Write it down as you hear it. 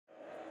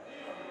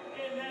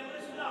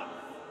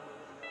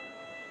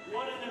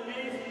What an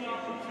amazing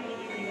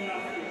opportunity we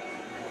have here.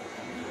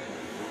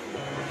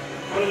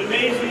 What an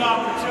amazing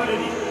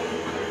opportunity.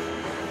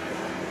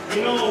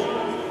 You know,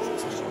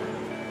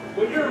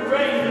 when you're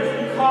ready, there's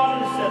new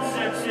confidence that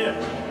sets in.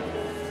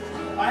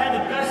 I had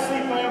the best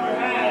sleep I ever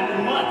had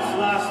in months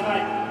last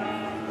night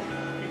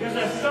because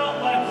I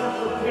felt like we're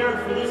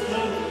prepared for this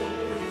moment.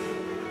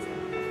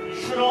 You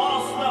should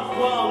all slept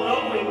well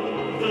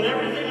knowing that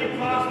everything you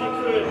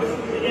possibly could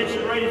to get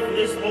you ready for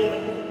this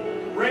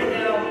moment. Right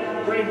now,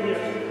 right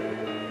here.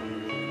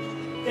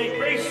 Take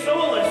great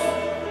solace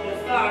in the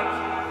fact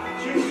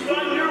that you've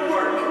done your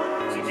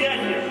work to get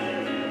here.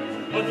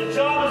 But the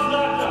job is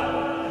not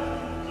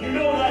done. You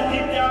know that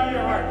deep down in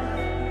your heart.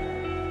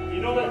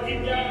 You know that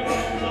deep down in your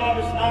heart, the job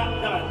is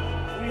not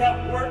done. We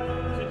have work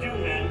to do,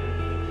 man.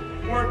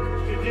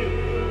 Work to do.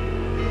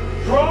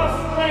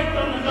 Draw strength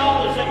on the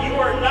knowledge that you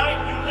are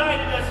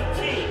united as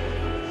a team.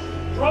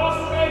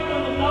 Draw strength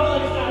on the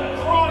knowledge that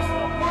across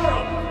the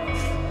world,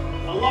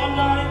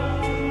 alumni,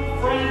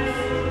 friends,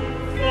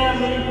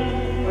 family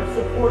are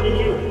supporting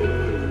you.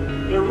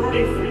 They're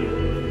rooting for you.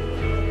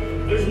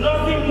 There's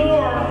nothing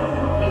more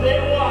that they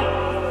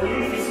want for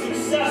you to be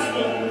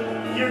successful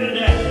here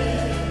today.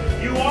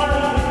 You are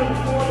looking for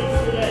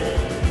performance today.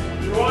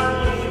 You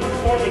are looking for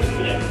performance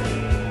today.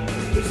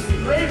 This is a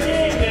great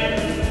game,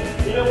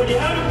 man. You know, when you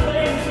have a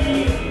playing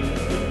team,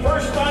 the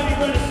first time you're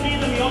going to see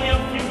them, you only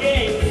have a few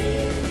games.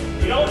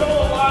 You don't know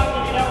a lot,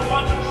 and you have a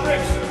bunch of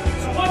tricks.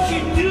 So what you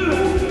do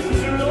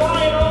is you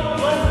rely on all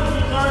the lessons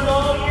you learned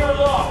all year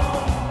long.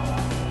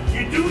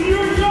 You do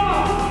your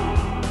job.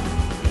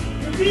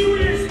 You be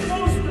where you're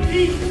supposed to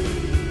be.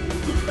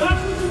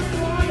 That's what you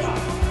rely on.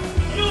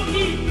 You don't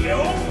need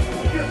film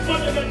if you're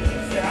fundamentally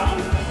sound.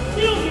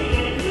 You don't need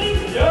anything.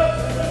 You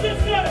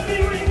just gotta be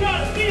where you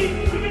gotta be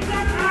because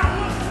that's how it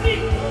wants to be.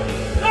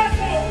 That's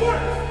how it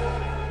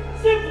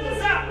works. Simple as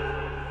that.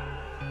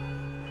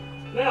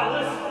 Now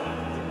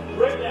listen,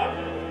 right now.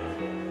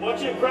 I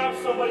want you to grab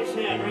somebody's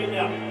hand right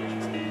now.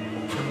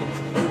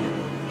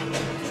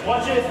 I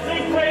want you to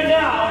think right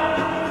now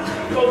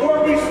of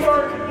where we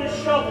started with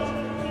this shovel.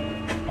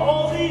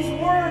 All these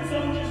words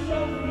on this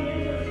shovel we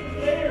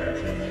layer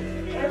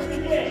every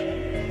day.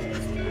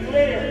 We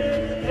layer.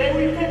 Today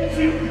we pick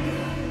two.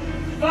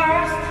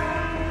 Fast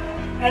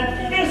and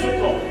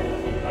physical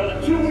are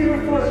the two we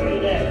refer to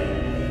today.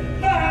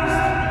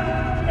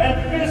 Fast and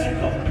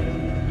physical.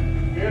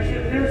 Here's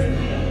your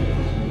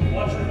deal.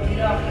 Watch your repeat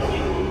after me.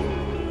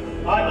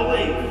 I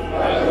believe.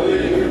 I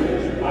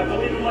believe. I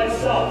believe in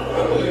myself.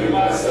 I believe in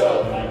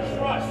myself. I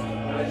trust.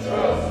 I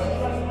trust. I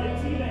trust my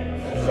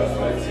teammates. I trust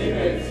my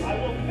teammates. I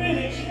will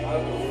finish. I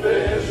will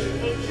finish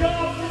The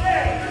job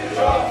today. the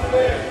job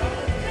today. I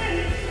will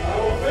finish. I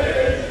will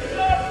finish The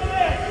job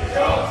today. the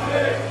job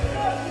today. The job today.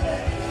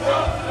 The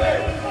job today.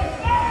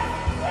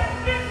 Fast and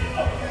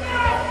physical.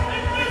 Fast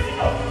and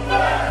physical.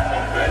 Fast and physical. Fast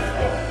and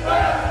physical.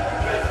 Fast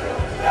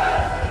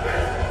and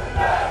physical.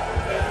 Fast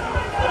and physical.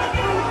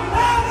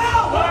 Hell no!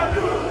 White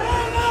blue.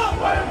 Hell no!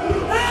 White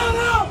blue. Hell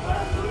no!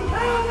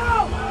 Hell no!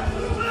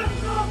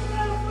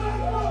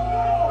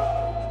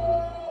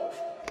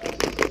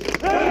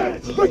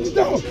 Break it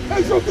down!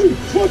 Hands up, 3,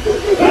 1, 2,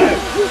 3,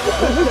 hands!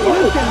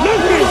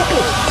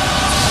 Let's go!